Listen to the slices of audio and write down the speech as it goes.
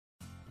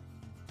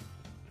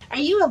Are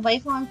you a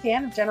lifelong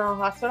fan of General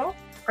Hospital?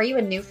 Are you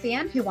a new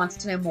fan who wants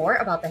to know more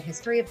about the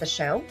history of the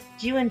show?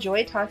 Do you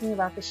enjoy talking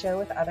about the show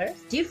with others?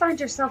 Do you find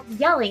yourself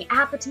yelling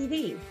at the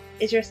TV?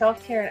 Is your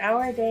self-care an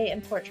hour a day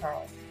in Port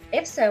Charles?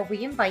 If so,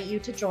 we invite you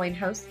to join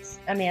hosts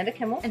Amanda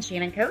Kimmel and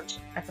Shannon Coach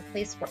at the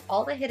place where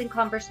all the hidden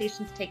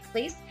conversations take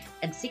place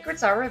and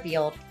secrets are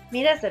revealed.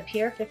 Meet us at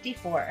Pier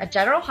 54, A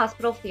General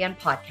Hospital fan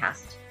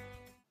podcast.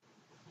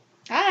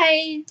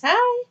 Hi.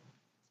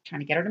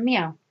 Trying to get her to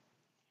meow.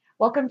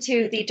 Welcome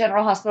to the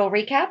General Hospital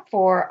recap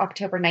for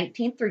October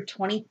 19th through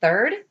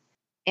 23rd.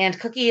 And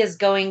Cookie is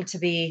going to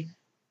be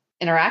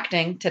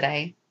interacting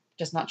today,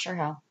 just not sure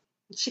how.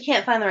 She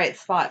can't find the right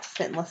spot to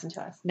sit and listen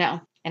to us.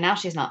 No. And now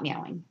she's not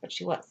meowing, but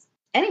she was.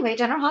 Anyway,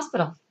 General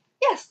Hospital.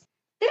 Yes.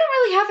 They don't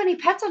really have any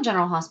pets on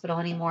General Hospital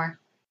anymore.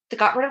 They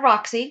got rid of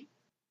Roxy.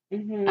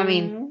 Mm-hmm. I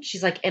mean,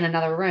 she's like in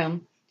another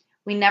room.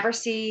 We never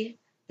see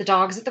the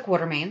dogs at the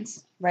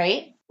Quartermains.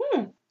 Right?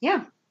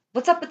 Yeah.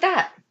 What's up with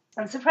that?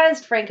 I'm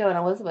surprised Franco and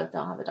Elizabeth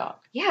don't have a dog.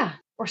 Yeah.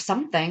 Or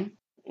something.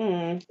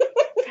 Mm.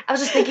 I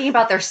was just thinking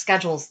about their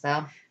schedules,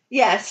 though.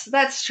 Yes,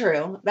 that's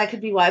true. That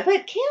could be why.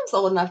 But Cam's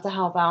old enough to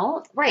help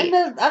out. Right.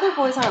 And the other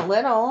boys aren't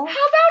little. How about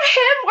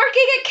him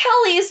working at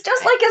Kelly's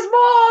just like his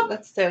mom?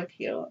 That's so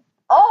cute.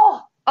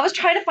 Oh, I was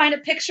trying to find a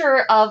picture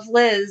of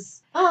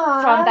Liz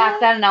Aww. from back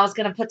then, and I was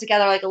going to put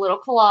together like a little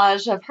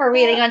collage of her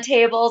waiting on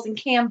tables and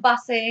Cam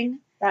bussing.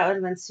 That would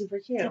have been super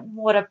cute. It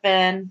would have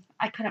been.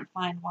 I couldn't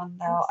find one,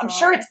 though. I'm sorry.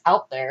 sure it's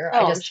out there.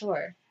 Oh, I'm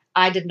sure.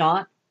 I did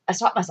not. I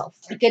stopped myself.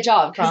 Good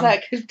job, because From-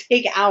 that could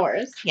take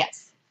hours.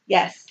 Yes.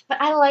 Yes.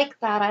 But I like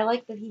that. I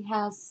like that he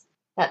has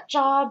that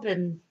job,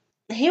 and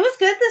He was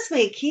good this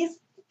week. He's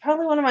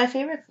probably one of my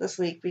favorites this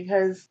week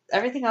because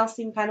everything else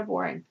seemed kind of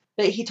boring.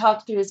 But he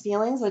talked through his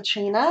feelings with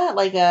Trina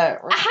like a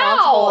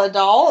responsible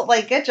adult.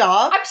 Like, good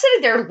job. I'm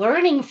sitting there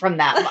learning from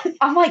them.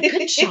 I'm like,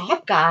 good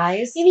job,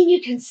 guys. You mean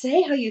you can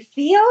say how you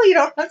feel? You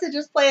don't have to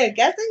just play a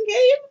guessing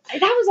game?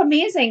 That was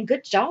amazing.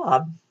 Good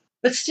job.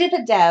 But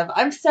stupid Dev,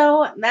 I'm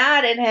so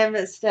mad at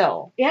him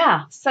still.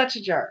 Yeah. Such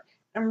a jerk.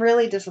 I'm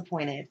really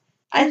disappointed.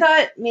 I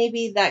thought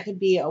maybe that could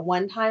be a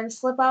one-time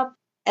slip-up,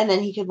 and then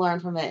he could learn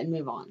from it and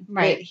move on.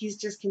 Right. But he's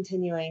just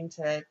continuing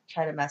to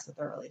try to mess with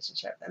their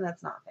relationship, and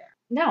that's not fair.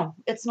 No,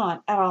 it's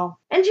not at all.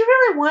 And do you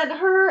really want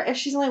her if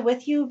she's only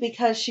with you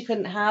because she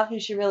couldn't have who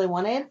she really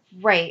wanted?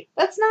 Right.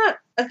 That's not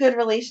a good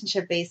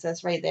relationship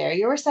basis right there.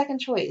 You're a second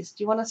choice.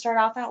 Do you want to start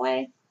out that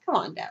way? Come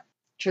on, Deb.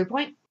 True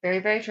point. Very,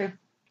 very true.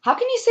 How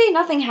can you say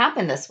nothing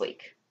happened this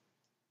week?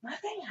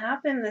 Nothing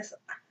happened this...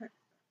 Go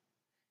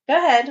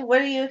ahead.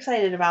 What are you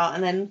excited about?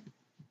 And then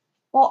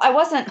Well, I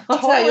wasn't I'll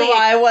tell you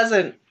why I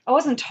wasn't. I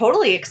wasn't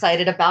totally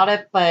excited about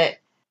it, but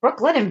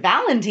Brooklyn and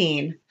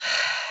Valentine.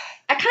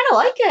 I kind of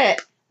like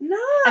it. No.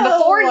 And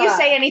before you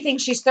say anything,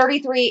 she's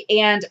 33,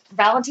 and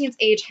Valentine's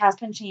age has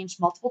been changed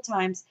multiple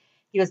times.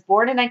 He was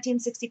born in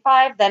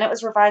 1965, then it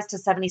was revised to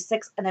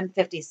 76, and then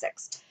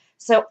 56.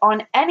 So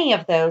on any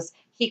of those,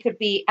 he could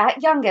be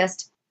at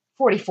youngest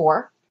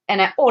 44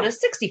 and at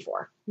oldest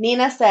 64.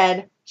 Nina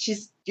said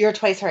you're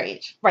twice her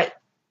age. Right.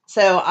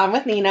 So I'm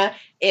with Nina.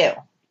 Ew.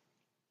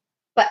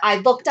 But I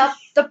looked up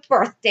the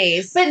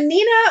birthdays. But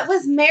Nina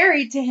was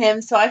married to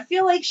him, so I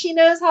feel like she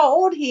knows how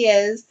old he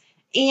is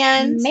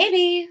and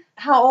Maybe.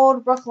 how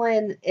old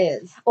Brooklyn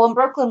is. Well, and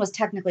Brooklyn was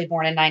technically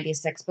born in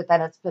 96, but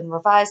then it's been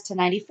revised to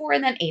 94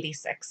 and then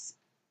 86.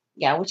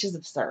 Yeah, which is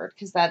absurd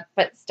because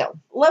But still.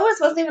 Lois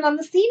wasn't even on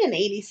the scene in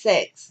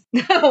 86.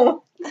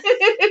 No.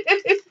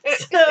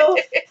 So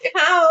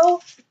how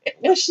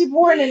was she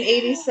born in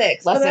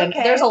 86? But Listen,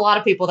 okay. there's a lot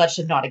of people that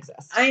should not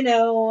exist. I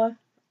know.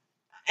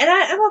 And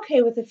I'm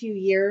okay with a few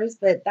years,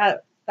 but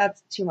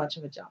that's too much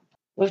of a jump.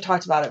 We've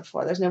talked about it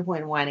before. There's no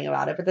point in whining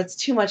about it, but that's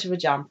too much of a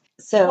jump.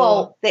 So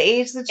Well, the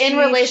age that she In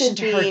relation should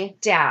to be, her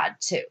dad,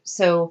 too.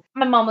 So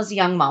my mom was a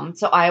young mom,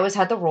 so I always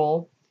had the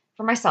rule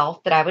for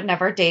myself that I would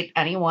never date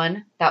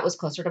anyone that was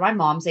closer to my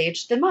mom's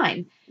age than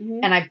mine.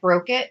 Mhm. And I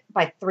broke it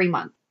by 3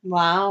 months.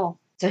 Wow,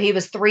 So he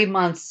was 3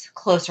 months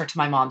closer to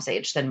my mom's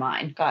age than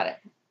mine. got it.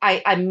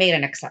 I made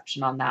an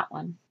exception on that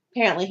one.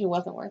 Apparently he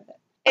wasn't worth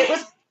it. It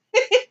was...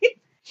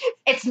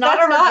 It's not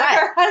That's a regret. not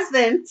her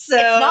husband, so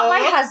It's not my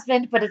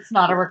husband, but it's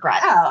not a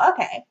regret. Oh,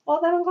 okay. Well,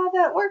 then I'm glad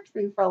that worked for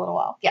you for a little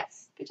while.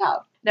 Yes. Good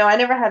job. No, I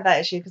never had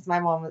that issue because my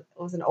mom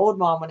was an old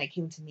mom when it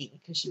came to me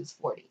because she was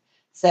 40.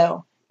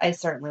 So I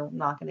certainly am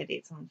not going to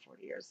date someone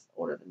 40 years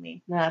older than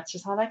me. No, that's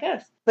just how that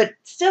goes. But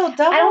still,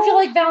 double. I don't feel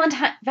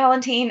like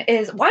Valentine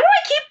is... Why do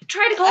I keep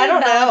trying to call I him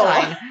don't know.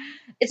 Valentine?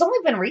 It's only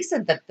been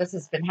recent that this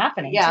has been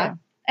happening, Yeah. too.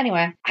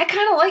 Anyway, I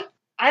kind of like...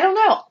 I don't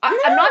know.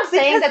 I'm not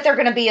saying because- that they're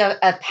going to be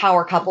a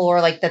power couple or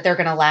like that they're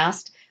going to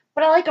last,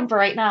 but I like them for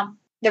right now.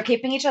 They're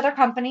keeping each other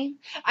company.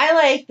 I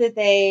like that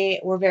they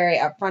were very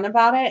upfront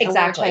about it. Exactly. And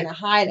weren't trying to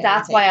hide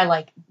That's anything. why I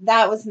like...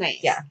 That was nice.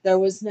 Yeah. There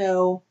was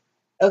no,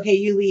 okay,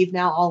 you leave,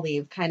 now I'll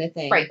leave kind of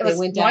thing. Right. They It was,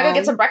 went you want to down. go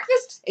get some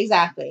breakfast?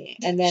 Exactly.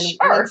 And then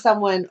Sure. when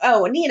someone,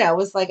 Nina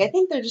was like, I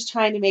think they're just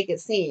trying to make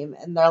it seem.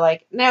 And they're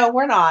like, no,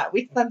 we're not.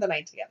 We spent the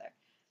night together.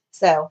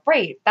 So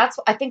Right.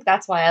 I think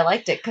that's why I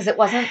liked it, because it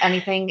wasn't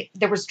anything...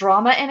 There was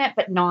drama in it,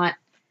 but not...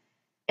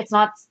 It's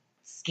not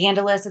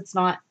scandalous. It's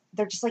not,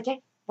 they're just like,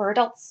 hey, we're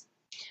adults.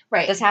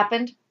 Right. This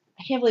happened.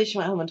 I can't believe she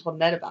went home and told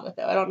Ned about it,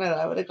 though. I don't know that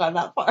I would have gone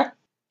that far.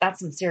 That's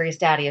some serious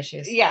daddy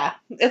issues. Yeah.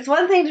 It's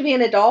one thing to be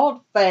an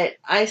adult, but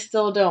I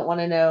still don't want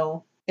to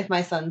know if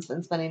my son's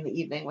been spending the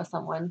evening with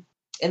someone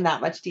in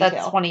that much detail.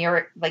 That's one of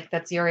your, like,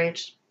 that's your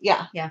age.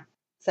 Yeah. Yeah.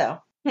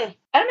 So. I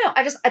don't know.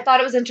 I thought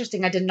it was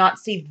interesting. I did not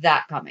see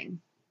that coming.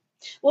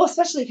 Well,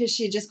 especially because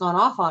she had just gone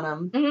off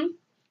on him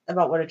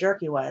about what a jerk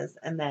he was,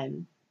 and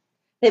then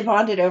they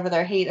bonded over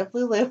their hate of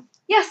Lulu.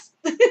 Yes.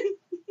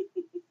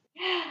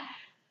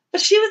 But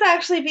she was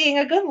actually being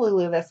a good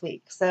Lulu this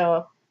week,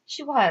 so.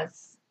 She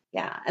was.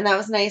 Yeah, and that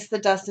was nice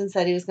that Dustin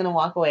said he was going to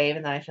walk away,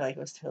 even though I feel like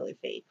it was totally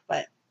fake,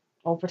 but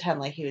we'll pretend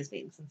like he was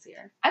being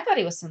sincere. I thought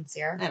he was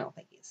sincere. I don't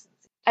think he's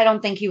sincere. I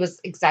don't think he was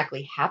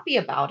exactly happy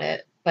about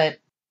it, but.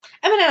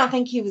 I mean, I don't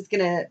think he was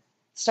going to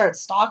start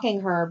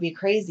stalking her or be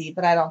crazy,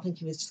 but I don't think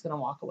he was just going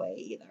to walk away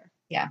either.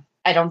 Yeah.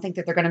 I don't think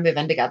that they're going to move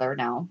in together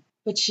now.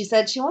 But she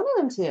said she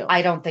wanted him to.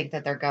 I don't think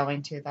that they're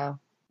going to, though.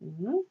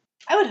 Mm-hmm.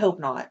 I would hope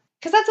not.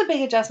 Because that's a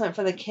big adjustment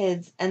for the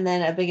kids, and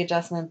then a big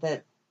adjustment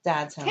that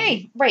Dad's home.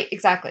 Hey, right,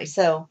 exactly.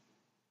 So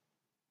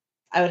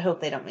I would hope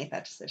they don't make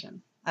that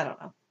decision. I don't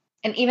know.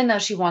 And even though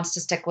she wants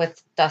to stick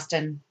with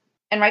Dustin,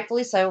 and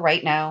rightfully so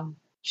right now,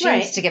 she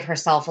needs to give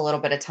herself a little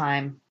bit of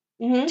time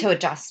to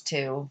adjust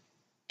to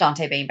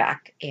Dante being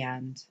back.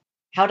 And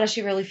how does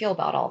she really feel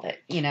about all of it?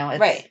 You know, it's,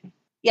 right.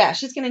 Yeah,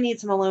 she's going to need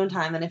some alone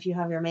time. And if you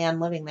have your man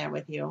living there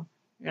with you,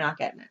 you're not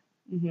getting it.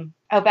 Mm-hmm.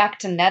 Oh, back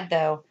to Ned,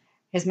 though.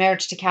 His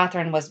marriage to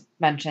Catherine was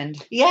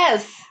mentioned.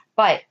 Yes.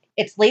 But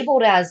it's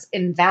labeled as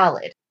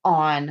invalid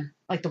on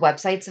like the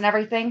websites and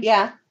everything.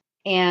 Yeah.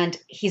 And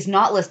he's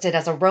not listed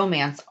as a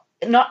romance,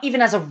 not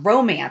even as a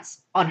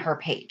romance on her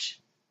page.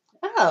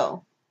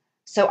 Oh.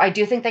 So I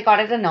do think they got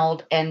it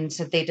annulled and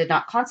so they did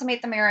not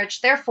consummate the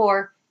marriage.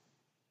 Therefore,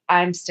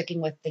 I'm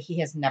sticking with that he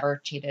has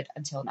never cheated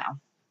until now.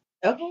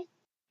 Okay.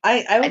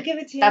 I would give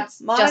it to you.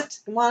 That's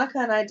Monica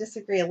and I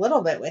disagree a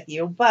little bit with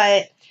you,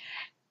 but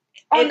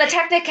on the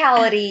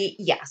technicality,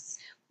 yes.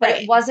 But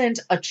right. It wasn't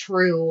a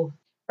true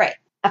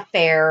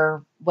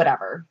affair,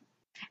 whatever.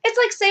 It's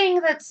like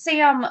saying that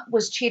Sam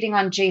was cheating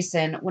on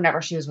Jason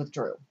whenever she was with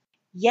Drew.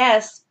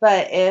 Yes,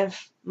 but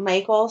if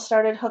Michael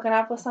started hooking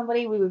up with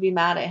somebody, we would be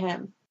mad at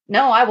him.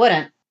 No, I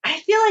wouldn't. I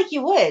feel like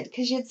you would,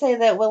 because you'd say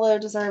that Willow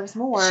deserves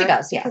more. She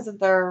does, because of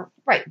their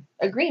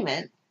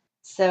agreement.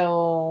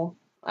 So,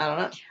 I don't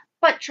know.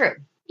 But true.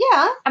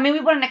 Yeah. I mean, we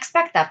wouldn't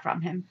expect that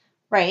from him.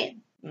 Right.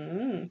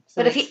 So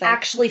but if he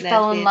actually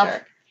fell in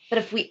love,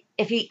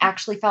 if he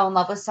actually fell in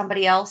love with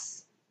somebody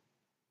else,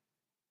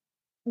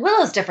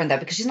 Willow's different though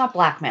because she's not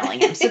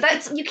blackmailing him. So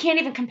that's you can't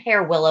even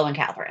compare Willow and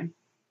Catherine.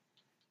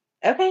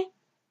 Okay.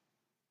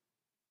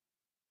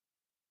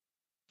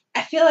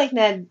 I feel like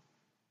Ned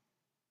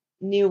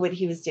knew what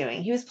he was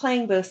doing. He was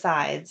playing both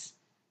sides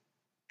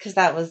because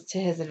that was to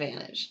his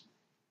advantage.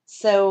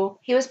 So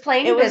he was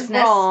playing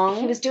business.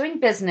 He was doing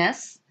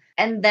business,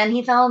 and then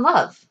he fell in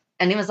love,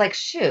 and he was like,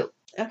 "Shoot."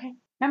 Okay.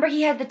 Remember,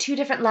 he had the two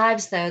different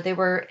lives, though. They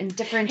were in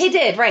different. He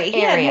did, right?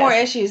 He areas. had more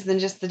issues than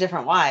just the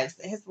different wives.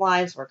 His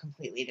lives were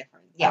completely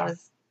different. Yeah. That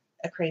was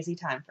a crazy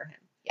time for him.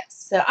 Yes.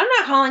 So I'm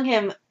not calling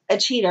him a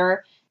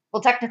cheater.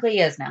 Well, technically,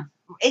 he is now.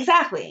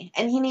 Exactly,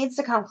 and he needs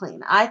to come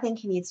clean. I think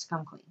he needs to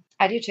come clean.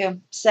 I do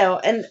too. So,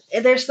 and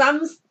there's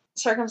some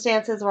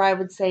circumstances where I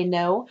would say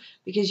no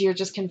because you're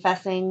just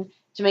confessing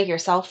to make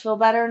yourself feel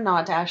better,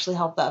 not to actually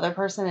help the other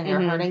person, and you're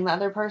hurting the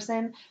other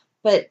person.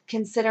 But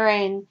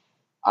considering,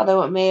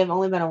 although it may have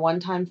only been a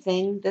one-time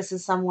thing, this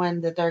is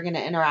someone that they're going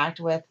to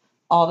interact with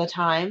all the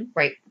time.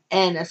 Right.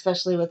 And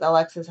especially with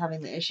Alexis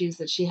having the issues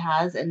that she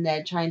has and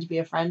Ned trying to be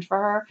a friend for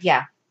her.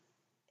 Yeah.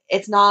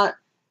 It's not,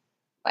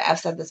 I've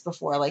said this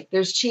before, like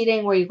there's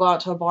cheating where you go out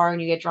to a bar and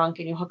you get drunk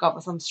and you hook up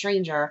with some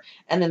stranger,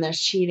 and then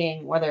there's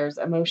cheating where there's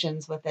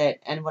emotions with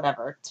it and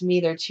whatever. To me,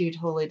 they're two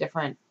totally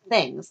different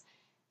things.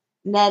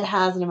 Ned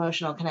has an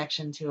emotional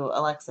connection to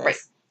Alexis. Right.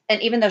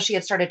 And even though she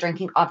had started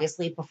drinking,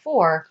 obviously,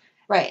 before,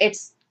 right,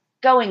 it's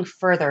going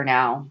further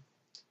now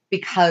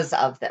because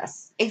of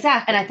this.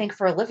 Exactly. And I think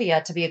for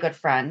Olivia to be a good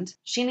friend,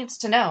 she needs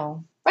to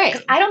know. Right.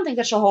 I don't think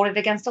that she'll hold it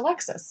against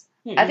Alexis.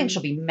 Mm-mm. I think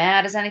she'll be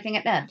mad as anything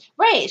at Ned.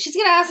 Right. She's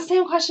going to ask the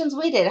same questions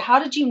we did.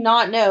 How did you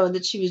not know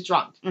that she was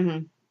drunk?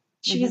 Mm-hmm.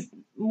 She was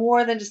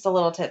more than just a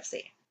little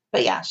tipsy.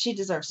 But yeah, she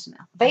deserves to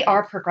know. They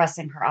are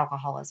progressing her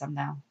alcoholism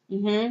now.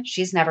 Mm-hmm.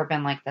 She's never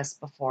been like this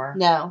before.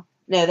 No,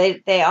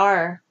 they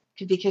are,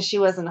 because she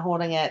wasn't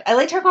holding it. I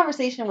liked her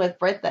conversation with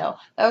Britt, though.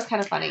 That was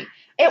kind of funny.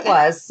 It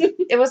was.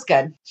 It was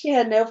good. She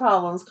had no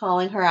problems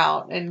calling her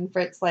out, and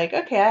Britt's like,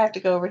 okay, I have to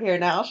go over here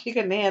now. She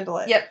couldn't handle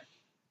it. Yep.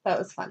 That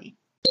was funny.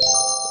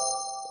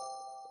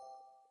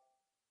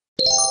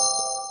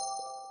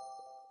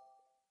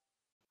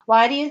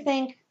 Why do you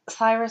think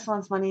Cyrus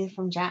wants money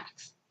from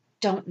Jax?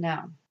 Don't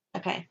know.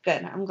 Okay,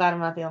 good. I'm glad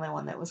I'm not the only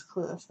one that was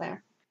clueless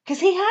there.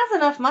 Because he has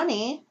enough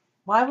money.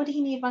 Why would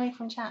he need money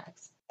from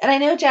Jax? And I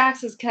know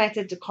Jax is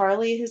connected to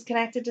Carly, who's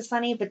connected to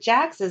Sunny, but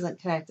Jax isn't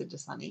connected to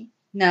Sunny.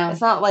 No.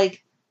 It's not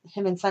like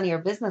him and Sonny are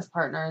business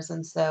partners,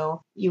 and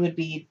so you would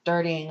be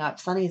dirtying up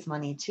Sonny's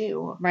money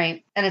too.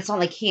 Right. And it's not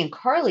like he and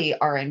Carly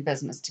are in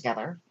business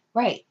together.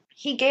 Right.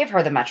 He gave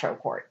her the Metro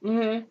Court.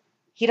 Mm-hmm.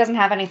 He doesn't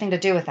have anything to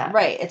do with that.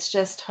 Right. It's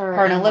just her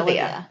and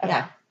Olivia. Okay.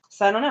 Yeah.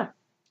 So I don't know.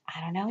 I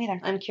don't know either.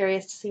 I'm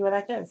curious to see where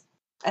that goes.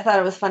 I thought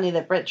it was funny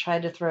that Britt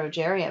tried to throw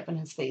Jerry up in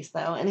his face,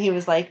 though, and he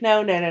was like,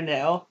 no.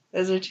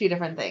 Those are two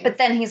different things. But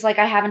then he's like,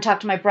 I haven't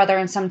talked to my brother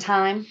in some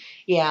time.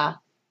 Yeah.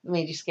 It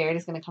made you scared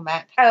he's going to come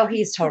back? Oh,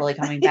 he's totally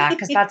coming back,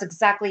 because that's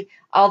exactly...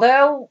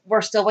 Although,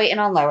 we're still waiting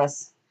on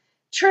Lois.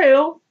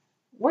 True.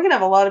 We're going to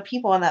have a lot of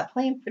people on that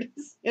plane pretty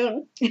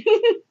soon.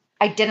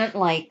 I didn't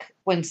like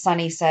when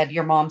Sonny said,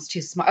 your mom's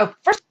too smart. Oh,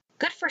 first,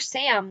 good for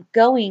Sam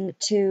going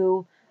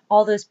to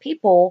all those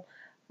people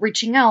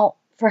reaching out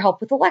for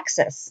help with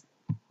Alexis.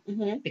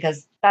 Mm-hmm.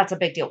 Because that's a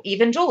big deal.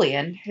 Even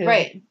Julian, who...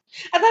 Right.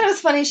 I thought it was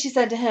funny she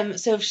said to him,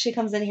 so if she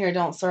comes in here,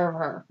 don't serve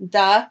her.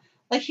 Duh.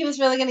 Like, he was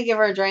really going to give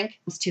her a drink.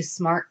 Was too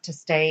smart to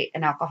stay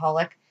an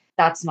alcoholic.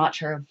 That's not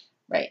true.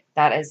 Right.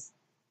 It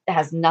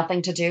has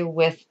nothing to do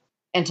with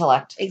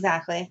intellect.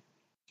 Exactly.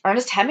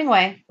 Ernest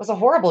Hemingway was a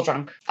horrible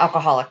drunk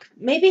alcoholic.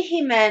 Maybe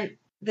he meant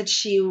that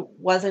she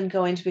wasn't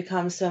going to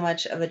become so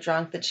much of a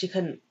drunk that she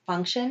couldn't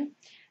function,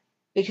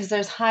 because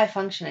there's high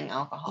functioning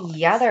alcoholics.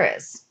 Yeah, there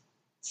is.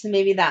 So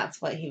maybe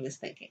that's what he was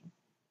thinking.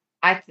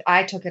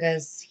 I took it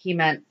as he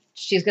meant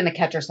she's going to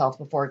catch herself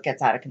before it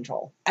gets out of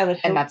control. I would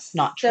hope and that's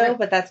not so, true.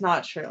 But that's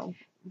not true.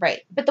 Right.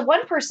 But the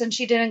one person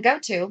she didn't go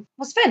to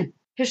was Finn,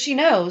 because she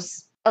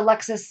knows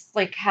Alexis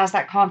has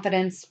that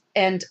confidence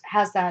and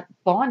has that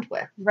bond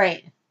with.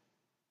 Right.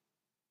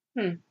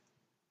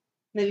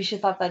 Maybe she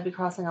thought that'd be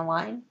crossing a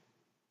line.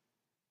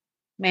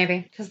 Maybe.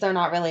 Because they're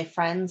not really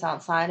friends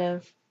outside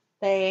of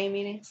the AA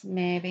meetings.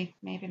 Maybe.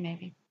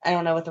 I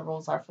don't know what the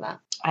rules are for that.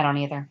 I don't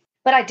either.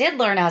 But I did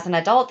learn as an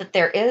adult that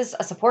there is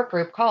a support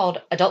group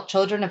called Adult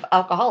Children of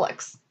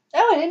Alcoholics.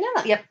 Oh, I didn't know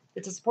that. Yep,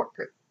 it's a support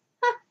group.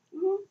 Huh.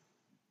 Mm-hmm.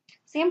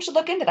 Sam should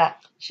look into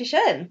that. She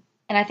should.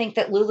 And I think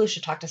that Lulu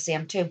should talk to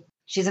Sam too.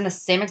 She's in the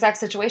same exact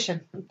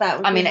situation.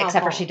 That would be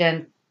except for she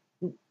didn't.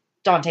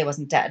 Dante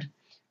wasn't dead.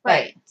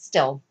 Right. But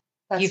still,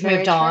 That's you've very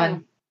moved true.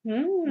 on.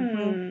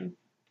 Mm-hmm.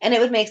 And it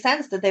would make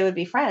sense that they would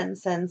be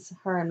friends, since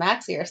her and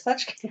Maxie are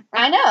such good friends.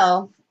 I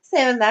know.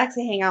 Sam and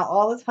Maxie hang out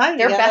all the time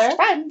They're together. best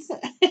friends.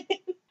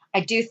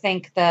 I do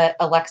think that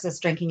Alexis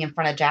drinking in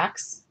front of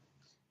Jax,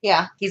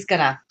 Yeah. he's going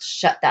to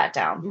shut that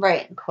down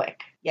Right.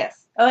 quick.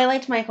 Yes. Oh, I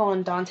liked Michael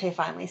and Dante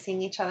finally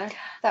seeing each other.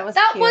 That was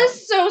That cute.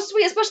 was so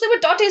sweet, especially when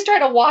Dante's trying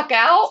to walk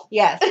out.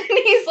 Yes. And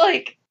he's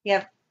like,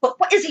 Yep. But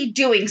what is he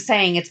doing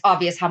saying it's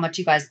obvious how much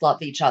you guys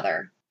love each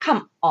other?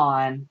 Come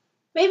on.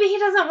 Maybe he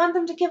doesn't want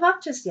them to give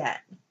up just yet.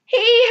 He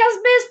has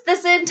missed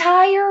this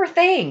entire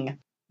thing.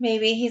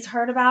 Maybe he's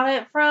heard about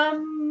it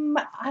from,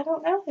 I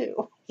don't know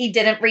who. He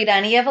didn't read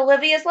any of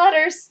Olivia's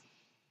letters.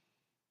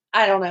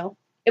 I don't know.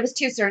 It was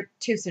too soon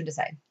to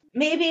say.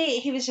 Maybe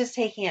he was just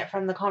taking it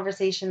from the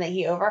conversation that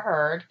he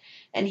overheard,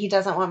 and he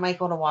doesn't want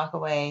Michael to walk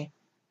away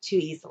too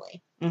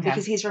easily. Okay.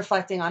 Because he's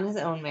reflecting on his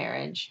own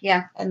marriage.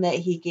 Yeah. And that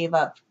he gave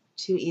up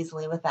too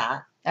easily with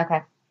that.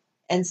 Okay.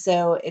 And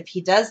so if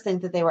he does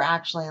think that they were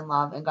actually in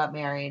love and got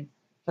married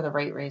for the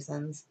right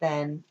reasons,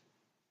 then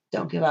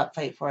don't give up,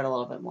 fight for it a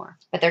little bit more.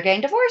 But they're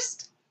getting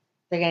divorced.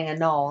 They're getting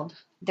annulled.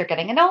 They're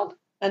getting annulled.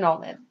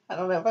 Annulled. I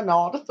don't know if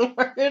annulled is the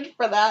word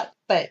for that,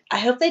 but I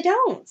hope they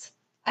don't.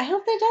 I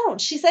hope they don't.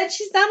 She said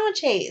she's done with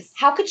Chase.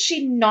 How could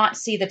she not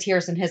see the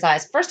tears in his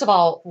eyes? First of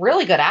all,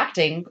 really good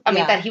acting. I mean,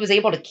 Yeah. that he was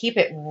able to keep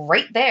it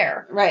right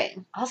there. Right.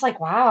 I was like,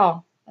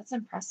 wow, that's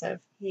impressive.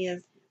 He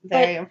is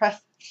very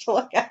impressive to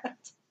look at.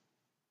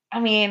 I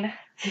mean,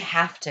 you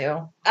have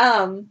to.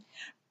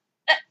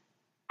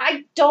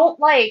 I don't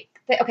like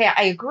that. Okay,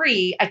 I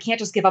agree. I can't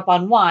just give up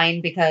on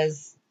wine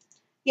because,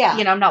 Yeah.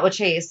 I'm not with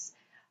Chase.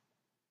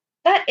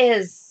 That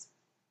is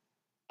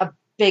a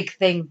big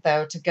thing,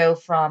 though, to go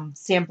from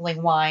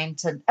sampling wine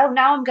to,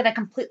 now I'm going to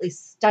completely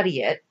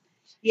study it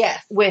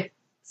Yes. with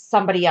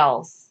somebody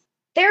else.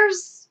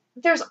 There's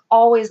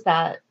always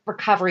that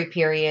recovery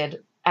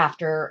period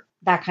after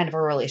that kind of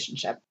a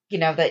relationship,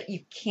 that you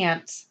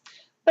can't.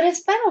 But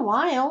it's been a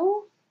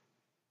while.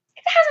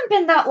 It hasn't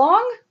been that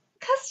long.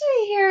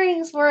 Custody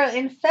hearings were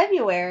in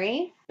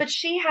February. But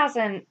she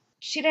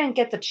didn't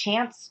get the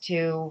chance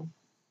to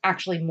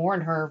actually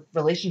mourn her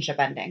relationship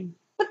ending.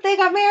 But they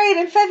got married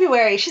in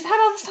February. She's had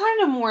all this time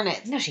to mourn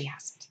it. No, she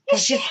hasn't.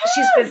 Yes, she's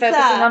she been has.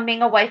 focusing on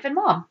being a wife and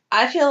mom.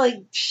 I feel like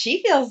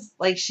she feels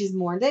like she's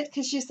mourned it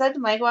because she said to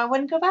Michael, I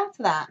wouldn't go back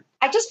to that.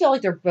 I just feel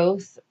like they're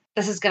both,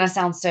 this is going to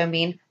sound so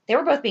mean, they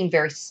were both being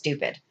very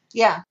stupid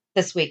Yeah.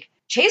 this week.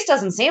 Chase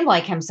doesn't seem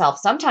like himself.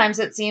 Sometimes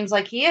it seems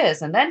like he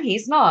is, and then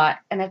he's not.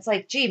 And it's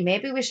like, gee,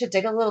 maybe we should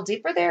dig a little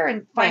deeper there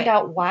and find Right.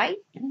 out why.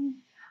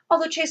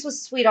 Although Chase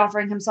was sweet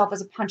offering himself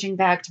as a punching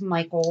bag to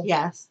Michael.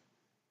 Yes.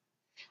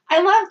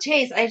 I love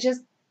Chase. I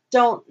just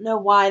don't know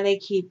why they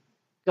keep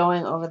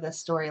going over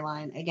this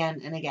storyline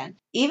again and again.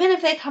 Even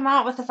if they come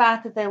out with the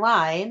fact that they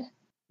lied,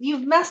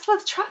 you've messed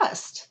with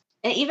trust.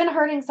 And even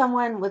hurting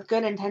someone with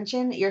good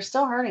intention, you're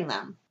still hurting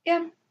them.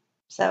 Yeah.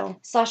 So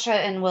Sasha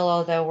and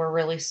Willow, though, were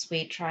really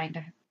sweet trying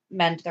to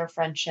mend their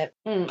friendship.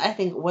 I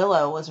think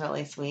Willow was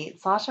really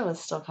sweet. Sasha was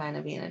still kind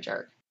of being a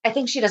jerk. I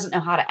think she doesn't know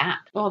how to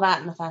act. Well, that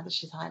and the fact that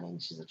she's hiding.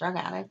 She's a drug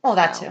addict. Oh,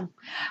 that too.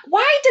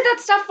 Why did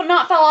that stuff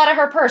not fall out of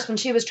her purse when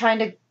she was trying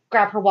to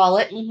grab her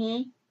wallet?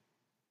 Mm-hmm.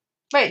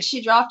 Right,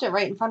 she dropped it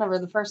right in front of her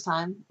the first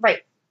time.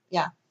 Right.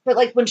 Yeah. But,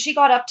 like, when she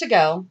got up to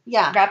go,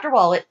 grabbed her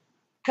wallet,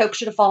 Coke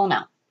should have fallen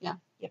out. Yeah.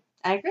 Yep.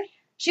 I agree.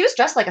 She was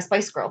dressed like a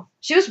Spice Girl.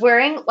 She was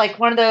wearing, like,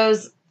 one of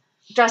those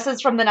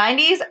dresses from the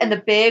 90s and the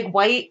big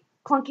white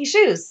clunky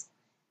shoes.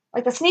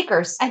 Like the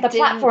sneakers.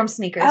 Platform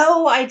sneakers.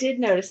 Oh, I did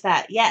notice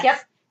that. Yes. Yep.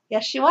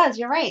 Yes, she was.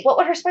 You're right. What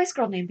would her Spice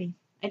Girl name be?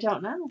 I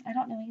don't know. I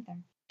don't know either.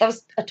 That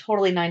was a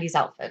totally 90s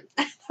outfit.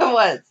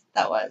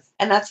 That was.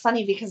 And that's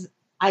funny because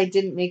I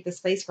didn't make the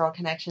Spice Girl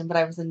connection, but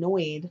I was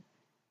annoyed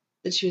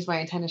that she was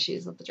wearing tennis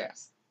shoes with the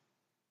dress.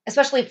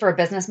 Especially for a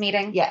business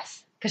meeting.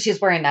 Yes. Because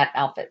she's wearing that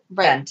outfit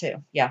then,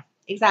 too. Yeah.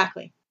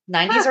 Exactly.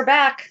 90s are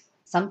back.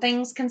 Some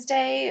things can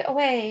stay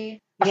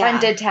away. A friend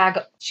did tag,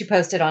 she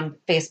posted on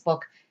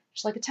Facebook,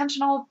 she's like,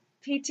 attention all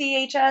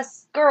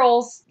PTHS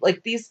girls,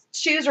 like these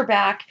shoes are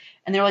back.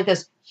 And they're like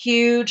this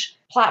huge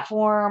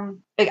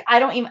platform. Like, I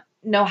don't even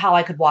know how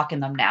I could walk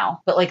in them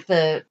now. But like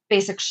the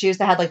basic shoes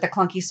that had like the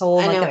clunky sole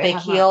and like the big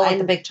heel, like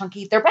the big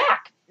chunky, they're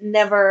back.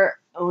 Never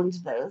owned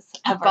those.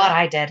 Ever. Oh God,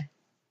 I did.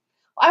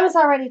 I was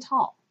already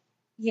tall.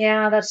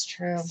 Yeah, that's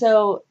true.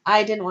 So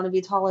I didn't want to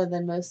be taller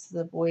than most of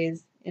the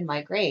boys in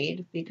my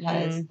grade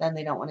because then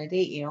they don't want to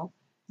date you.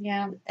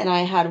 Yeah. And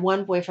I had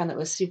one boyfriend that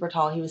was super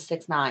tall. He was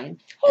 6'9".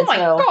 Oh my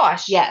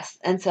gosh. Yes.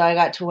 And so I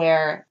got to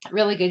wear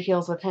really good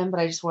heels with him, but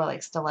I just wore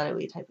like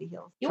stiletto-y type of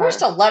heels. You wore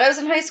stilettos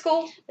in high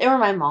school? They were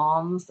my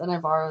mom's and I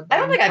borrowed them. I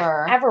don't think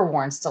I've ever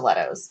worn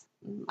stilettos.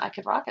 I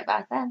could rock it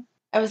back then.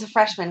 I was a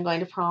freshman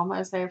going to prom. I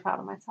was very proud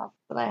of myself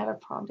that I had a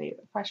prom date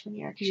freshman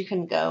year because you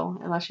couldn't go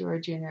unless you were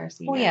a junior or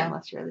senior,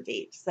 unless you were the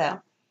date. So,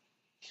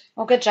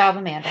 well, good job,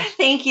 Amanda.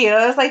 Thank you.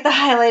 It was like the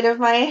highlight of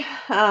my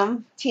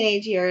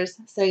teenage years.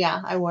 So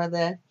yeah, I wore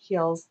the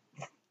heels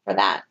for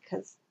that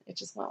because it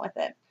just went with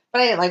it.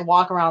 But I didn't like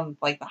walk around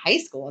like the high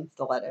school in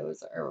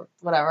stilettos or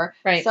whatever.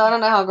 Right. So I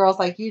don't know how girls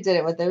like you did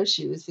it with those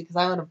shoes because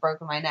I would have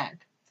broken my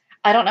neck.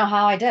 I don't know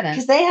how I didn't.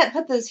 Because they had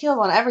put those heels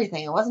on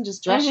everything. It wasn't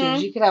just dress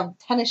shoes. You could have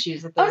tennis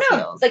shoes with those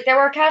heels. Like they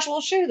were a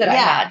casual shoe that I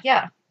had.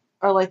 Yeah.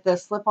 Or like the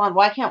slip-on.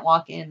 Well, I can't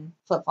walk in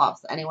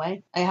flip-flops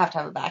anyway. I have to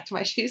have a back to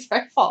my shoes for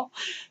I fall.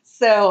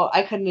 So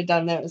I couldn't have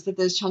done those. But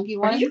those chunky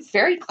ones. Are you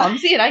very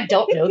clumsy and I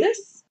don't know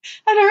this?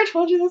 I never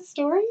told you this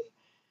story.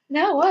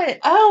 No, what?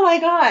 Oh my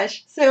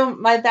gosh. So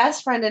my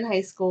best friend in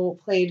high school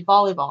played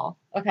volleyball.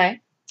 Okay.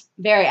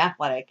 Very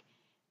athletic.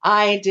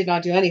 I did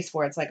not do any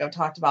sports like I've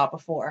talked about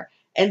before.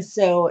 And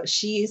so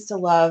she used to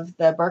love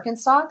the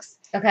Birkenstocks.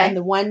 Okay. And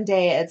the one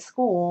day at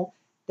school,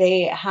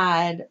 they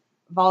had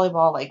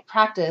volleyball like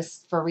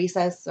practice for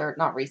recess, or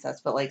not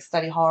recess, but like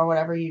study hall or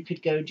whatever. You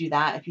could go do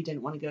that if you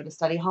didn't want to go to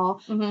study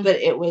hall. Mm-hmm. But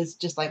it was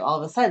just like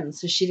all of a sudden.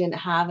 So she didn't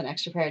have an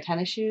extra pair of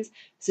tennis shoes.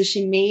 So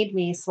she made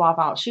me swap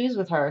out shoes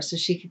with her so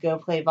she could go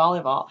play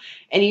volleyball.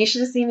 And you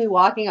should have seen me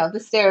walking up the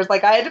stairs.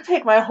 Like I had to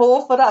pick my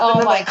whole foot up and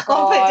then like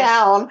clump it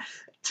down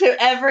to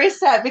every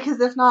step because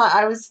if not,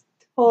 I was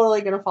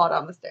totally going to fall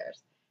down the stairs.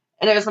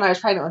 And it was when I was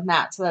pregnant with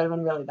Matt, so that would have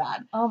been really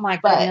bad. Oh my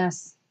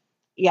goodness.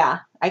 But, yeah,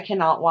 I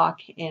cannot walk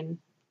in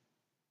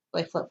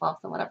like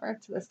flip-flops and whatever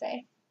to this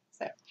day.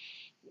 So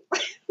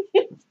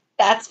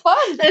that's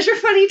fun. There's your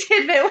funny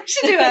tidbit. We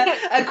should do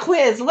a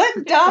quiz.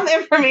 What dumb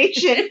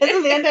information has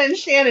Amanda and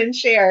Shannon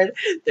shared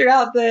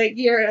throughout the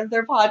year of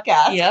their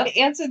podcast? Yep.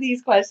 Answer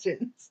these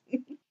questions.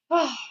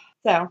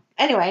 So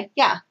anyway,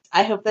 yeah.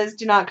 I hope those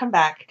do not come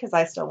back because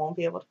I still won't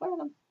be able to wear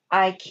them.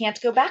 I can't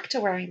go back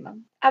to wearing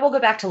them. I will go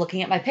back to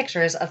looking at my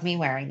pictures of me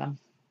wearing them.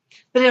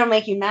 But it'll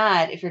make you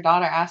mad if your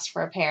daughter asks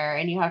for a pair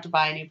and you have to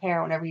buy a new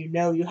pair whenever you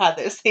know you had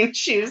those same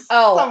shoes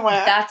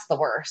somewhere. That's the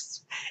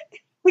worst.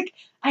 Like,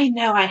 I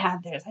know I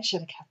had those. I should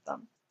have kept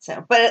them.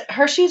 So, but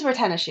her shoes were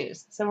tennis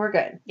shoes, so we're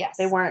good. Yes.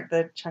 They weren't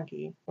the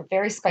chunky. They're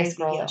very Spice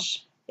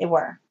Girl-ish. They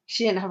were.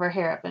 She didn't have her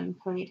hair up in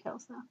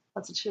ponytails, though.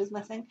 That's what she was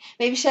missing.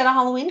 Maybe she had a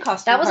Halloween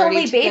costume. That was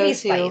only Baby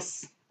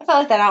Spice. I felt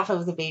like that outfit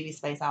was a Baby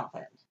Spice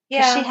outfit.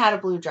 Yeah. She had a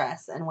blue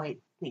dress and white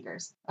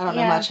sneakers. I don't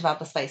know much about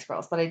the Spice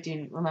Girls, but I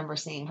do remember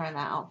seeing her in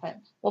that outfit.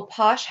 Well,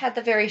 Posh had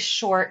the very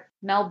short.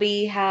 Mel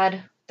B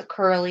had the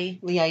curly.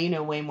 Yeah, you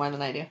know way more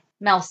than I do.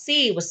 Mel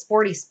C was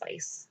Sporty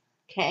Spice.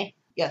 Okay.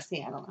 Yes,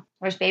 yeah, I don't know.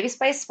 There's Baby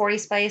Spice, Sporty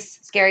Spice,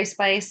 Scary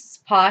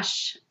Spice,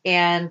 Posh,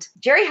 and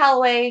Jerry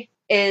Holloway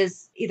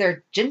is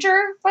either Ginger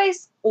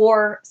Spice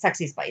or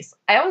Sexy Spice.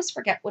 I always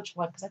forget which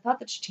one because I thought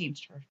that she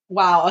changed her.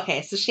 Wow,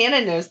 okay. So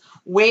Shannon knows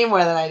way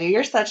more than I do.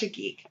 You're such a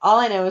geek. All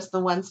I know is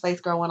the one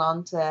Spice Girl went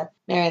on to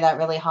marry that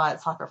really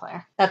hot soccer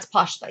player. That's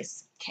Posh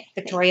Spice. Okay.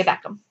 Victoria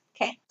Beckham.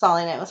 Okay. That's all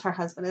I know is her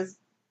husband is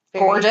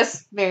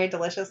gorgeous. Very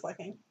delicious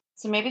looking.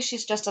 So maybe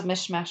she's just a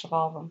mishmash of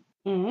all of them.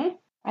 Mm-hmm.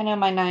 I know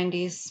my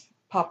 90s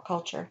pop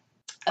culture.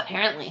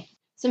 Apparently.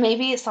 So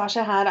maybe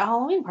Sasha had a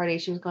Halloween party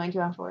she was going to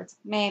afterwards.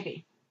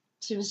 Maybe.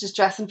 She was just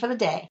dressing for the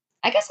day.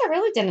 I guess I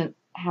really didn't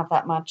have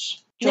that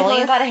much.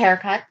 Julian got a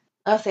haircut.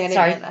 Oh, see, I didn't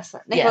Sorry. know this.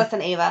 Nicholas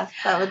and Ava.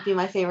 That would be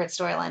my favorite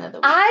storyline of the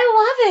week.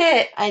 I love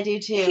it. I do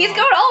too. He's going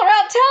all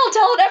around town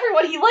telling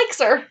everyone he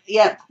likes her.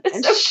 Yep. It's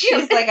And so she's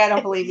cute. like, I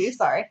don't believe you.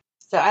 Sorry.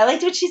 So I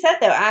liked what she said,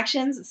 though.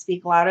 Actions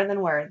speak louder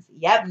than words.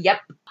 Yep.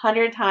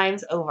 100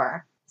 times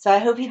over. So I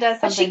hope he does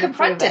something. But she to prove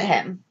confronted it.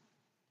 him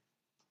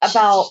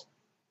about.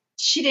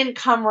 She didn't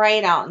come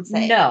right out and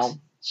say No. it.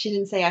 She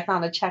didn't say, I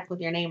found a check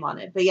with your name on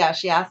it. But yeah,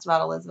 she asked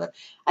about Elizabeth.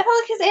 I felt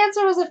like his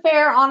answer was a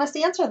fair, honest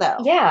answer, though.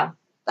 Yeah.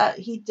 That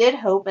he did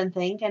hope and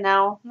think, and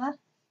now...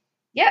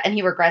 Yeah, and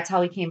he regrets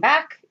how he came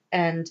back,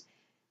 and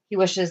he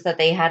wishes that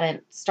they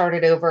hadn't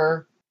started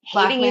over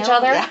hating each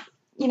other. Yeah.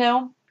 You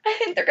know? I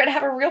think they're going to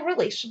have a real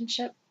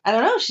relationship. I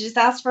don't know. She just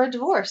asked for a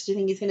divorce. Do you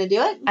think he's going to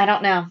do it? I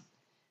don't know.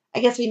 I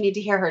guess we need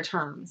to hear her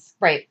terms.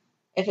 Right.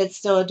 If it's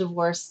still a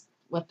divorce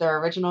with their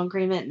original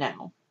agreement,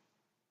 no.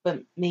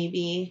 But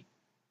maybe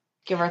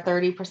give her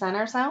 30%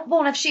 or so? Well,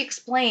 and if she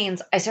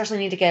explains, I seriously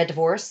need to get a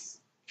divorce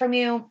from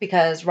you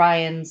because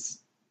Ryan's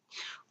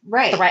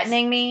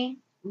threatening me.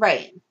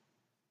 Right.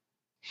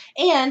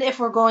 And if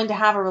we're going to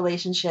have a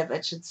relationship,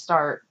 it should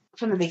start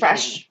from the beginning.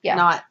 Fresh. Yeah.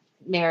 Not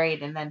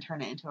married and then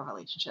turn it into a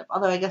relationship.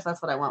 Although I guess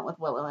that's what I want with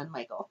Willow and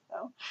Michael.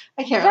 So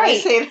I can't really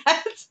say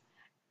that.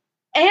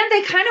 And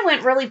they kind of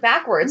went really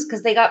backwards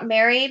because they got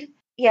married.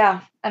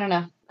 Yeah. I don't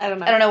know. I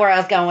don't know where I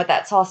was going with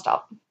that, so I'll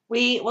stop.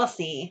 We'll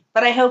see.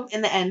 But I hope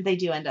in the end they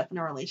do end up in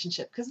a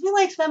relationship because we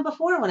liked them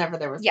before whenever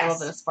there was a little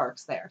bit of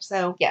sparks there.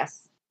 So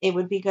yes, it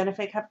would be good if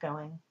it kept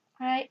going.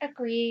 I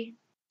agree.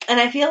 And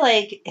I feel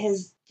like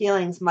his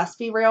feelings must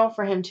be real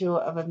for him to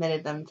have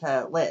admitted them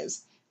to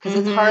Liz. Because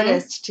it's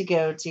hardest to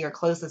go to your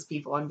closest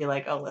people and be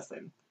like, oh,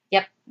 listen.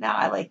 Yep. Now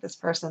I like this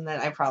person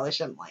that I probably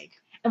shouldn't like.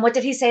 And what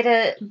did he say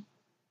to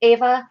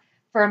Ava?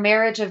 For a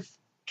marriage of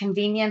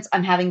convenience,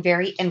 I'm having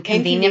very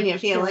inconvenient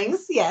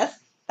feelings. Yes.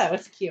 That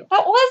was cute.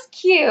 That was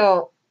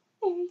cute.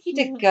 He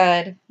did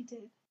good. He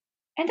did.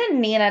 And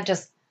then Nina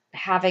just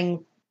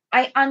having,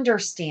 I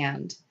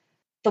understand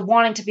the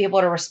wanting to be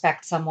able to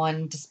respect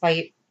someone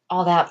despite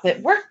all that, but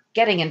we're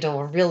getting into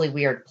a really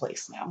weird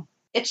place now.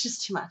 It's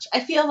just too much. I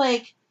feel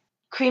like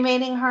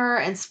cremating her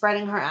and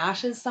spreading her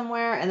ashes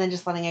somewhere and then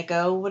just letting it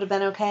go would have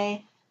been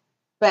okay.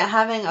 But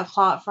having a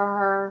plot for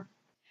her.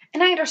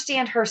 And I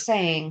understand her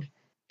saying,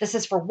 this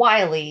is for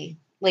Wiley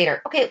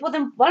later. Okay, well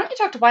then why don't you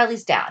talk to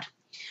Wiley's dad?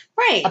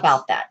 Right.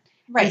 About that.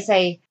 Right. And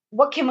say,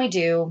 what can we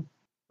do?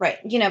 Right.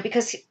 You know,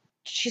 because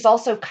she's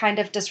also kind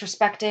of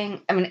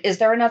disrespecting. I mean, is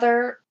there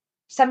another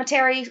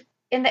cemetery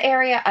in the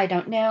area? I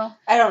don't know.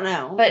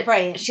 But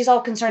right. She's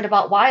all concerned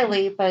about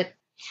Wiley, but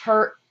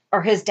her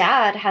or his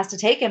dad has to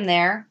take him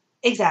there.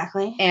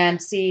 Exactly.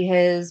 And see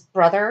his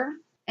brother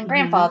and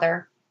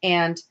grandfather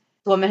and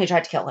the woman who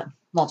tried to kill him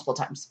multiple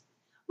times.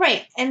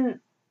 Right. And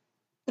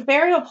the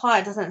burial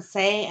plot doesn't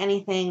say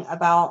anything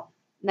about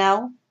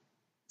Nell.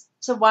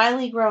 So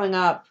Wiley growing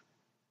up,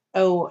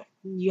 oh,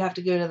 you have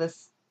to go to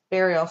this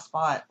burial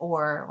spot,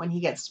 or when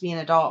he gets to be an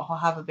adult, he'll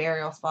have a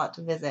burial spot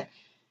to visit.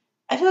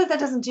 I feel like that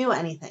doesn't do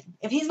anything.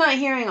 If he's not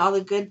hearing all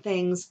the good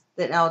things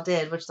that Nell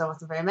did, which there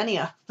wasn't very many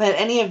of, but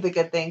any of the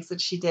good things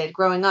that she did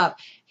growing up,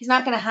 he's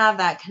not going to have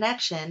that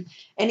connection.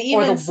 And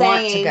even or the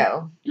saying, want to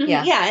go.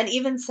 Yeah. Yeah, and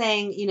even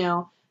saying, you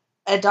know,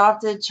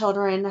 adopted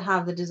children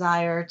have the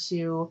desire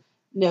to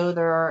know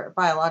their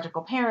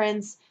biological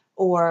parents,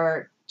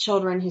 or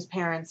children whose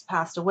parents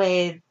passed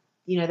away,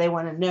 you know, they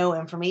want to know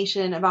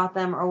information about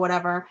them or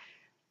whatever.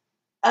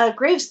 A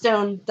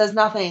gravestone does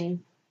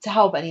nothing to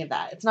help any of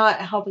that. It's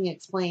not helping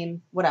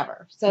explain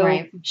whatever.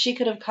 So she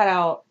could have cut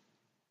out,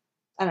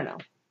 I don't know,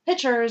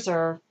 pictures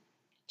or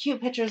cute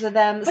pictures of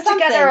them. Put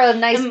together a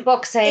nice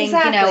book saying,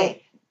 you know,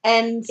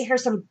 and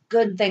here's some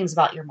good things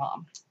about your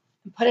mom.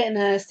 Put it in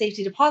a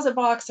safety deposit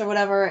box or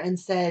whatever and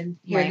said,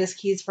 here, this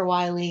key's for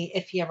Wiley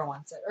if he ever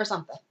wants it or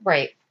something.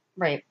 Right.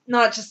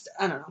 Not just,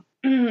 I don't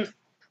know.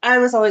 I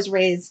was always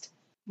raised,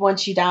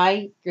 once you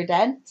die, you're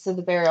dead. So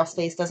the burial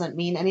space doesn't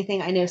mean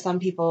anything. I know some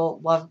people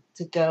love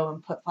to go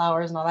and put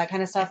flowers and all that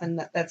kind of stuff,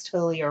 and that's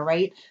totally your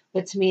right.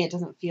 But to me, it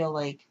doesn't feel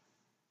like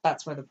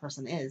that's where the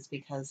person is,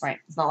 because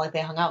it's not like they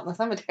hung out in the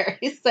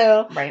cemetery.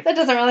 So that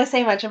doesn't really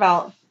say much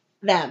about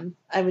them.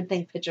 I would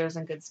think pictures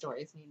and good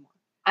stories mean more.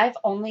 I've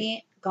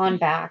only gone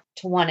back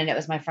to one, and it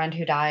was my friend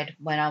who died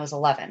when I was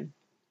 11.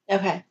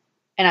 Okay.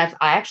 And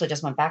I actually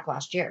just went back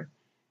last year.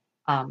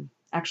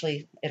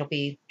 Actually, it'll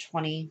be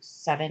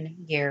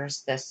 27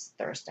 years this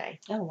Thursday.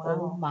 Oh,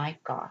 wow. Oh, my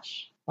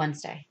gosh.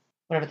 Wednesday,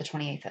 whatever the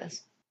 28th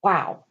is.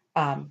 Wow.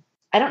 I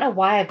don't know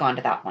why I've gone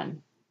to that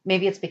one.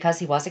 Maybe it's because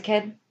he was a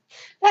kid.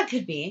 That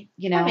could be.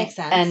 You know? That makes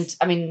sense. And,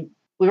 I mean,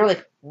 we were,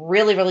 like,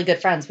 really, really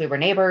good friends. We were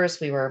neighbors.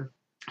 We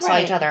saw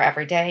each other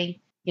every day,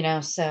 you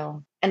know,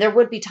 so. And there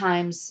would be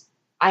times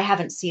I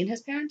haven't seen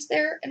his parents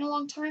there in a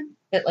long time,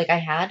 but, like, I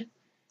had.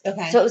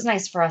 Okay. So it was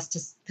nice for us to,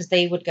 because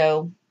they would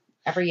go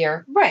every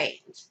year.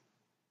 Right.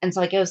 And so,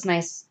 like, it was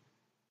nice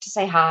to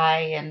say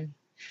hi and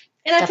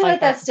I feel like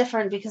that's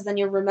different because then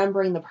you're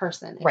remembering the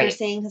person. If you're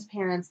seeing his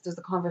parents, there's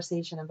a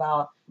conversation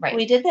about,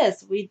 we did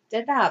this, we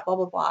did that, blah,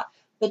 blah, blah.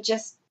 But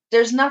just,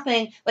 there's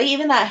nothing, like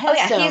even that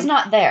headstone. Oh, yeah, he's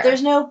not there.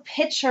 There's no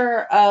picture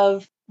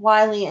of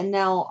Wiley and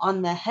Nell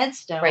on the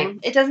headstone. Right.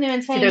 It doesn't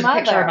even say there's mother.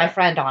 a picture of my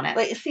friend on it.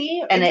 Like,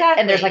 see? And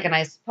exactly. and there's like a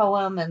nice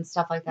poem and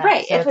stuff like that.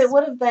 Right. So if it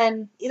would have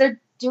been either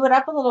do it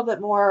up a little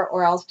bit more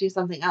or else do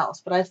something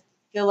else. But I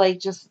feel like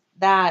just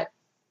that's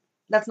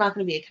not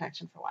going to be a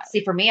connection for Wiley.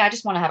 See, for me, I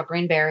just want to have a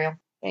green burial.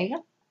 There you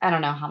go. I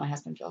don't know how my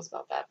husband feels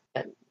about that,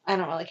 but I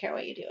don't really care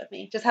what you do with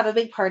me. Just have a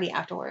big party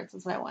afterwards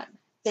is what I want.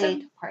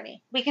 Big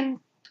party. We can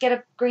get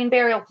a green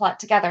burial plot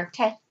together.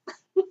 Okay.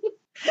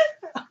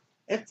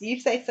 If you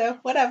say so,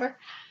 whatever.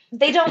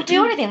 They don't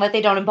do anything. Like,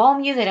 they don't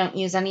embalm you. They don't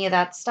use any of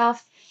that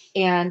stuff.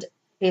 And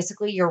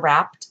basically, you're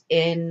wrapped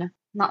in,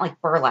 not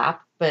like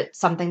burlap, but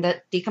something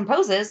that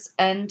decomposes.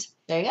 And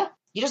there you go.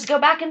 You just go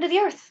back into the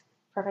earth.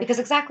 Perfect. Because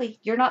exactly,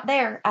 you're not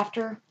there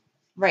after.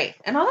 Right.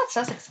 And all that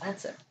stuff's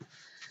expensive.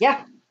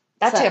 Yeah.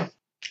 That too.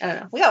 I don't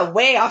know. We got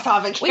way off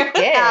topic here.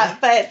 We did.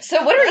 But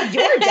so what are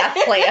your death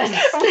plans?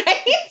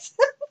 Right?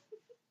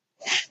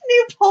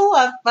 New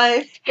pull-up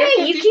by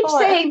Hey, you keep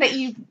saying that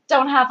you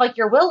don't have like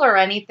your will or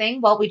anything.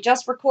 Well, we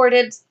just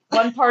recorded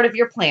one part of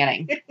your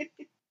planning.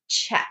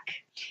 Check.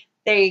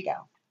 There you go.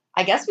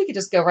 I guess we could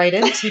just go right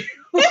into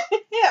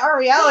our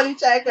reality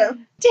check of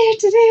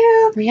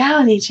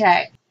reality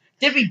check.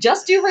 Did we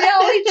just do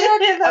reality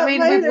check? I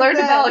mean, we've learned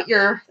about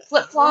your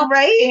flip-flop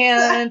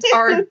and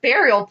our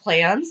burial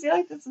plans. I feel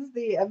like this is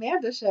the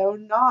Amanda show,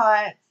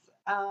 not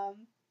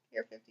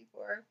Hair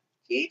 54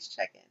 GH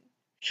check-in.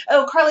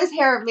 Oh, Carly's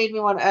hair made me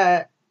want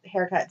a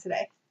haircut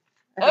today.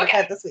 A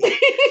haircut this week.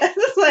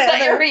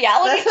 That's your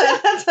reality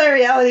check? That's my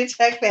reality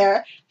check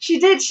there. She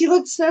did. She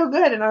looked so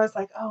good. And I was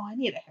like, oh, I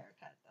need a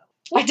haircut,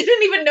 though. I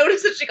didn't even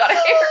notice that she got a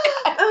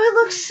haircut. Oh, it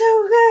looks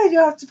so good.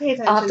 You'll have to pay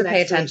attention. I'll have to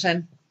pay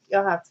attention.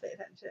 You'll have to pay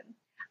attention.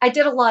 I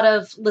did a lot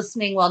of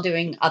listening while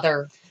doing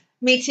other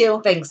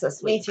things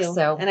this week. Me too.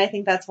 So. And I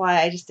think that's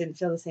why I just didn't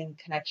feel the same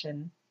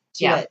connection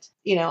to it.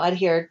 You know, I'd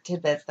hear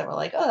tidbits that were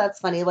like, oh, that's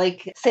funny.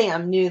 Like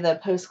Sam knew the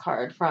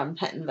postcard from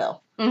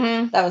Pentonville.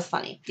 Mm-hmm. That was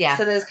funny. Yeah.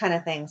 So those kind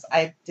of things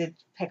I did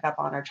pick up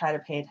on or try to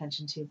pay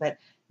attention to, but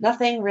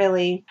nothing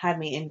really had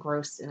me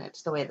engrossed in it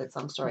the way that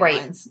some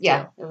storylines do.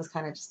 Yeah. It was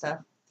kind of just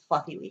a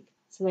fluffy week.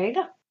 So there you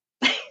go.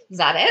 Is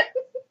that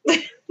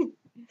it?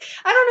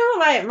 I don't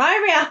know.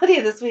 My reality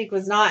this week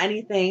was not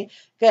anything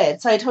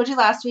good. So I told you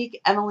last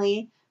week,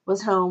 Emily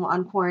was home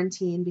on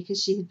quarantine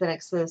because she had been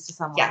exposed to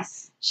someone.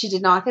 Yes. She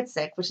did not get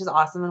sick, which is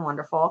awesome and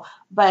wonderful.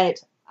 But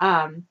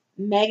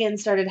Megan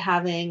started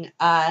having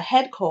a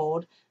head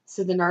cold.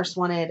 So the nurse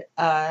wanted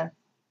a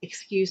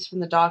excuse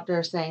from the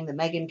doctor saying that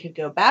Megan could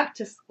go back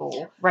to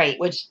school. Right.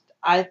 Which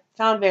I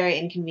found very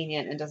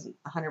inconvenient and doesn't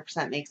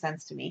 100% make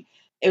sense to me.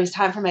 It was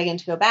time for Megan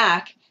to go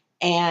back.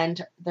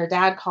 And their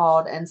dad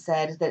called and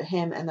said that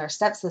him and their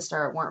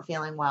stepsister weren't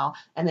feeling well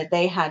and that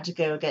they had to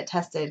go get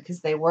tested because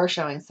they were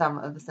showing some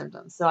of the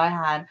symptoms. So I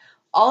had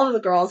all of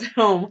the girls at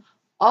home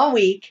all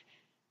week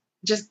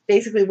just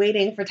basically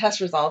waiting for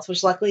test results,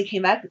 which luckily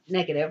came back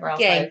negative or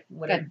else I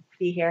wouldn't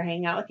be here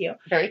hanging out with you.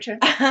 Very true.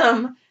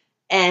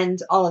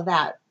 And all of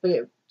that. But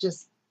it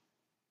just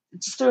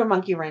threw a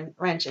monkey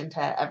wrench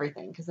into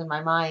everything because in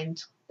my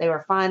mind they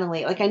were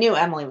finally, like I knew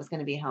Emily was going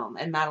to be home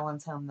and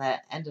Madeline's home the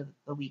end of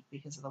the week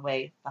because of the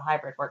way the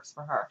hybrid works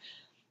for her.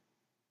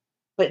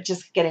 But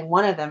just getting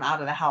one of them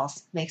out of the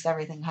house makes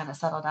everything kind of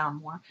settle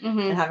down more. Mm-hmm.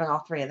 And having all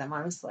three of them,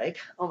 I was like,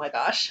 oh my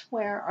gosh,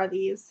 where are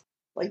these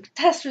like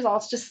test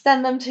results? Just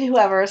send them to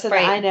whoever so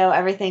that I know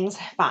everything's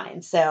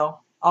fine. So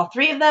all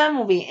three of them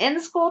will be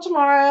in school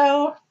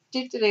tomorrow.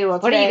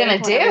 What are you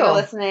going to do?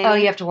 Listening. Oh,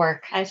 you have to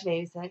work. I have to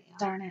babysit. Yeah.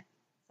 Darn it.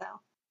 So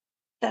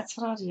that's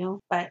what I'll do.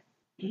 But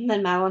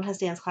then Madeline has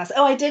dance class.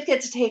 Oh, I did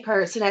get to take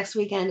her. So next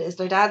weekend is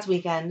their dad's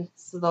weekend.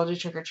 So they'll do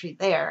trick or treat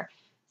there.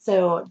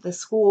 So the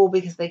school,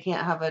 because they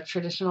can't have a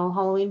traditional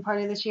Halloween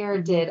party this year,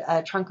 did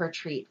a trunk or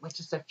treat with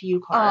just a few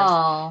cars.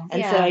 Oh,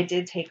 and so I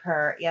did take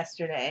her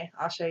yesterday.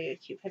 I'll show you a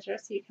cute picture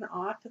so you can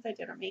awe because I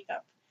did her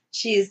makeup.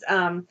 She's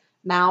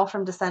Mal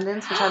from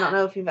Descendants, which I don't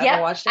know if you've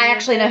ever watched. I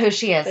actually know who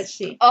she is.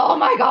 But oh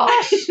my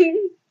gosh.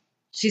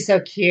 She's so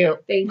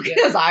cute. Thank you.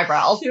 Those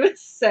eyebrows. She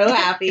was so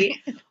happy.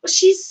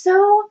 She's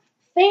so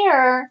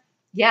fair.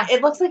 Yeah.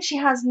 It looks like she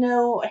has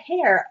no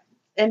hair.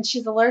 And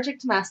she's allergic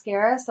to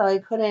mascara, so I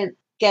couldn't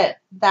get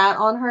that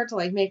on her to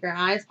like make her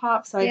eyes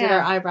pop. So I did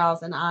her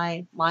eyebrows and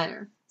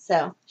eyeliner.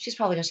 So she's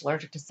probably just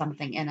allergic to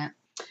something in it.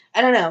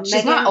 I don't know.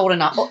 She's not old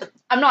enough.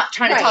 I'm not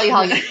trying to tell you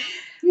how you...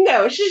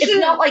 No, it's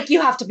not like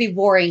you have to be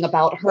worrying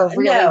about her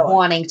really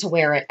wanting to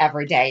wear it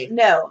every day.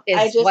 No,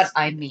 is what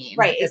I mean.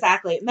 Right,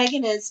 exactly.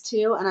 Megan is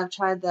too, and I've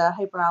tried the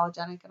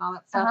hyperallergenic and all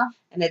that stuff,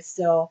 and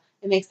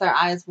it makes their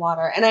eyes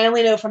water. And I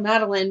only know from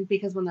Madeline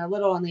because when they're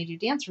little and they do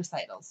dance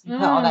recitals, you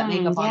put all that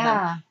makeup on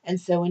them. And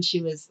so when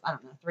she was, I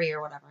don't know, 3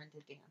 or whatever and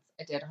did dance,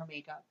 I did her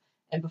makeup.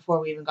 And before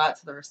we even got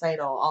to the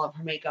recital, all of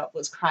her makeup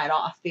was cried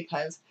off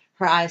because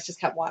her eyes just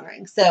kept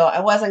watering. So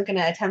I wasn't going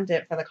to attempt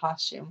it for the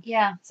costume.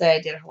 Yeah. So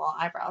I did her little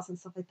eyebrows and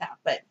stuff like that.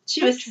 But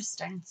she was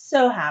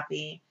so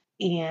happy.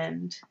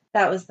 And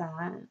that was that.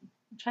 I'm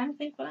trying to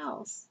think what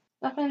else.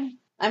 Nothing.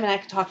 I mean, I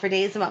could talk for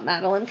days about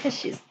Madeline because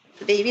she's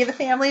the baby of the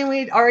family, and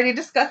we'd already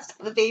discussed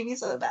the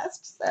babies are the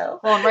best. So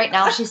Well, and right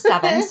now she's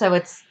 7, so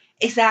it's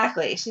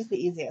exactly, she's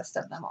the easiest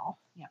of them all.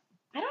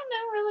 I don't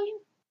know really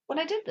what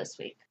I did this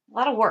week. A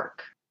lot of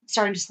work. It's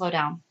starting to slow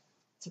down,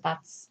 so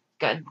that's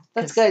good.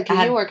 That's good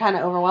because you were kind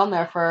of overwhelmed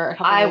there for a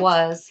couple. I weeks.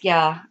 was,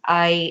 yeah.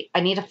 I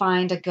need to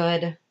find a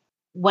good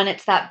when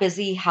it's that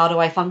busy. How do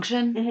I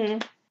function? Mm-hmm.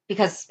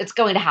 Because it's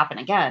going to happen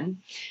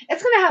again.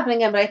 It's going to happen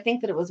again, but I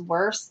think that it was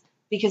worse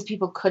because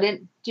people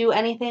couldn't do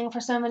anything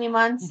for so many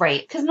months.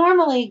 Right. Because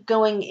normally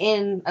going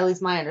in, at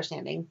least my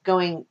understanding,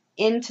 going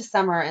into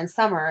summer, and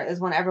summer is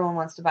when everyone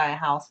wants to buy a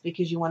house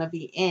because you want to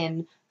be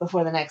in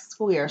before the next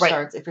school year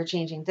starts if you're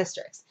changing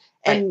districts.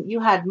 And you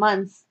had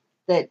months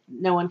that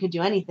no one could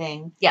do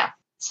anything. Yeah.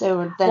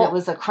 So then it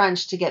was a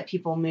crunch to get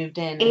people moved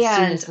in as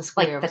soon as the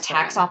school year the was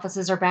tax starting.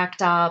 offices are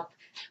backed up.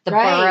 The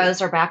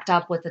boroughs are backed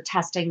up with the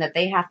testing that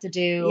they have to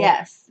do.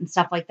 Yes. And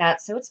stuff like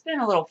that. So it's been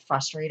a little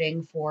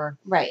frustrating for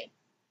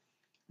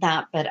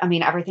that. But I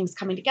mean, everything's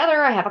coming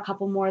together. I have a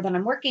couple more that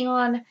I'm working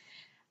on.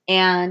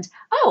 And,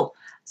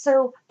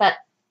 so that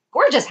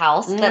gorgeous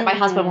house that my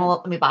husband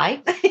won't let me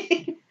buy.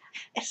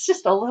 It's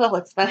just a little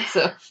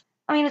expensive.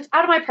 I mean, it's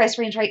out of my price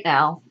range right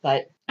now,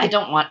 but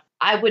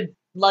I would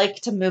like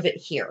to move it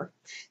here.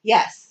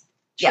 Yes.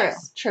 True.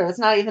 Yes. True. It's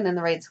not even in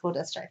the right school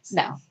districts.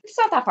 No, it's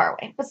not that far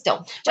away, but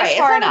still, just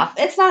far enough.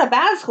 It's not a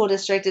bad school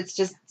district. It's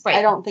just,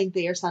 I don't think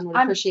that your son would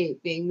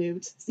appreciate being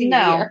moved senior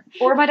year.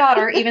 Or my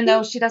daughter, even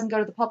though she doesn't go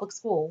to the public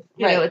school.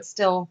 You know, it's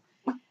still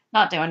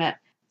not doing it.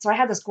 So I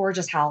had this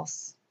gorgeous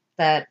house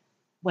that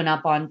went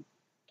up on,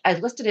 I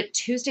listed it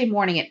Tuesday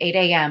morning at 8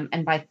 a.m.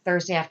 And by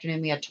Thursday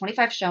afternoon, we had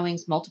 25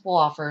 showings, multiple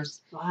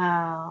offers.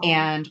 Wow.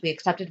 And we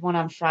accepted one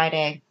on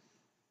Friday.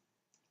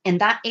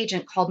 And that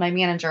agent called my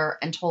manager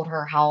and told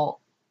her how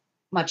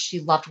much she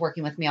loved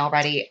working with me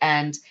already.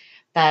 And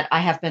that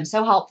I have been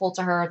so helpful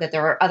to her, that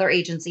there are other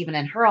agents even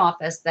in her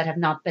office that have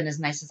not been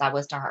as nice as I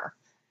was to her.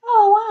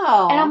 Oh,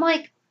 wow. And I'm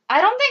like, I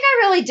don't think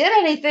I really did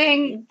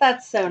anything.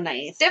 That's so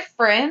nice.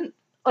 Different.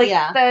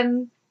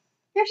 Then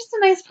you're just a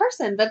nice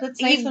person, but it's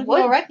nice when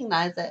people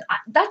recognize it.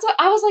 That's what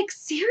I was like,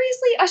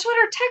 seriously? I showed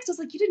her a text. I was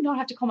like, you did not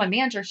have to call my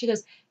manager. She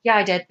goes, yeah,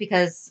 I did,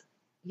 because,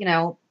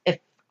 if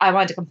I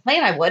wanted to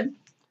complain, I would.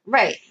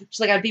 Right.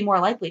 She's like, I'd be more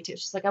likely to.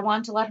 She's like, I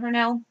wanted to let her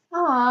know.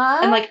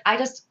 Aww. And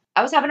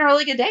I was having a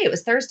really good day. It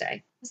was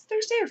Thursday. Was it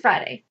Thursday or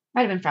Friday?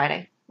 Might have been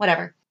Friday.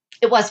 Whatever.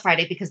 It was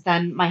Friday, because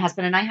then my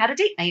husband and I had a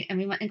date night and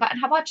we went and got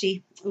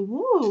hibachi.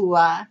 Ooh.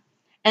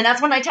 And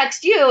that's when I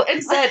texted you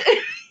and said,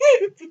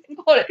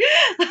 hold it,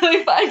 let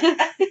me find it.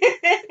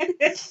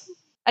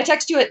 I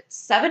texted you at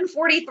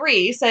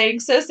 7:43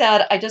 saying, so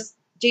sad.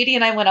 JD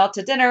and I went out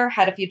to dinner,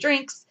 had a few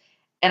drinks,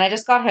 and I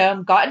just got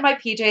home, got in my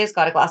PJs,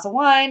 got a glass of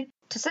wine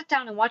to sit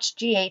down and watch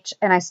GH,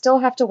 and I still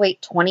have to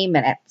wait 20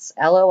 minutes.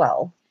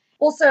 LOL.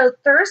 Well, so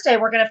Thursday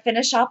we're going to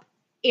finish up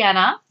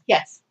Anna.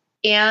 Yes.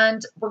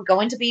 And we're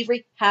going to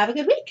be have a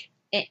good week.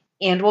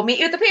 And we'll meet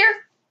you at the pier.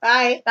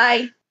 Bye.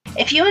 Bye.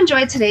 If you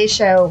enjoyed today's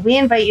show, we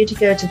invite you to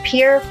go to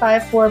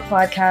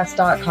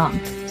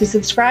pier54podcast.com to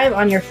subscribe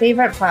on your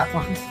favorite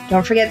platform.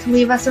 Don't forget to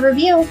leave us a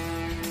review.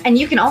 And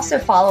you can also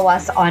follow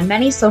us on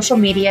many social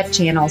media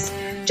channels.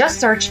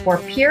 Just search for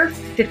Pier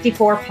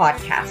 54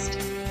 Podcast.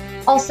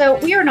 Also,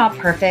 we are not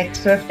perfect,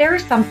 so if there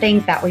is something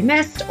that we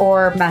missed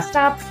or messed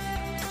up,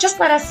 just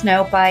let us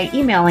know by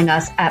emailing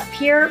us at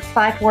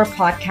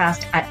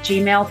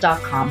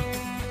pier54podcast@gmail.com.